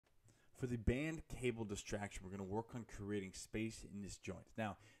For the band cable distraction, we're going to work on creating space in this joint.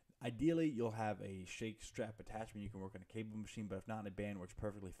 Now, ideally, you'll have a shake strap attachment. You can work on a cable machine, but if not, a band works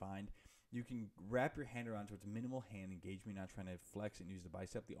perfectly fine. You can wrap your hand around so it's minimal hand engagement, not trying to flex and use the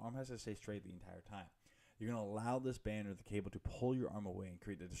bicep. The arm has to stay straight the entire time. You're going to allow this band or the cable to pull your arm away and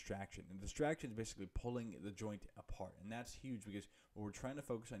create the distraction. And the distraction is basically pulling the joint apart. And that's huge because what we're trying to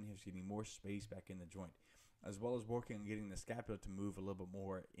focus on here is getting more space back in the joint, as well as working on getting the scapula to move a little bit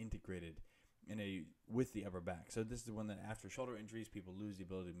more integrated with the upper back. So this is the one that after shoulder injuries, people lose the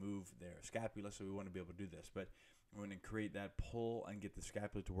ability to move their scapula, so we want to be able to do this. But we're going to create that pull and get the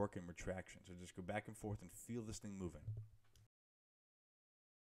scapula to work in retraction. So just go back and forth and feel this thing moving.